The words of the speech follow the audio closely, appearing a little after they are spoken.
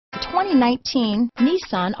2019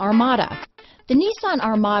 Nissan Armada. The Nissan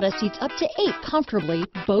Armada seats up to 8 comfortably,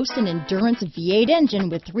 boasts an endurance V8 engine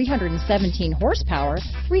with 317 horsepower,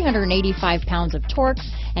 385 pounds of torque,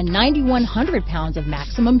 and 9,100 pounds of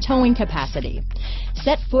maximum towing capacity.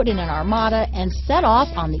 Set foot in an Armada and set off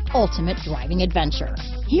on the ultimate driving adventure.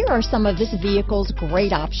 Here are some of this vehicle's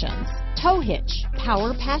great options: tow hitch,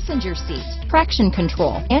 power passenger seat, traction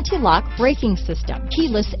control, anti-lock braking system,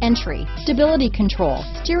 keyless entry, stability control,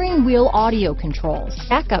 steering wheel audio controls,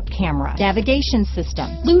 backup camera, navigation system,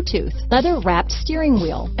 Bluetooth, leather-wrapped steering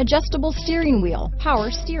wheel, adjustable steering wheel, power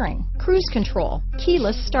steering, cruise control,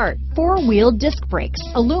 keyless start, 4-wheel disc brakes,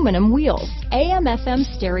 aluminum wheels, AM/FM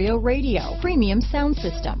stereo radio, premium sound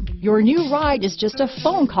system. Your new ride is just a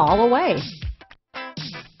phone call away.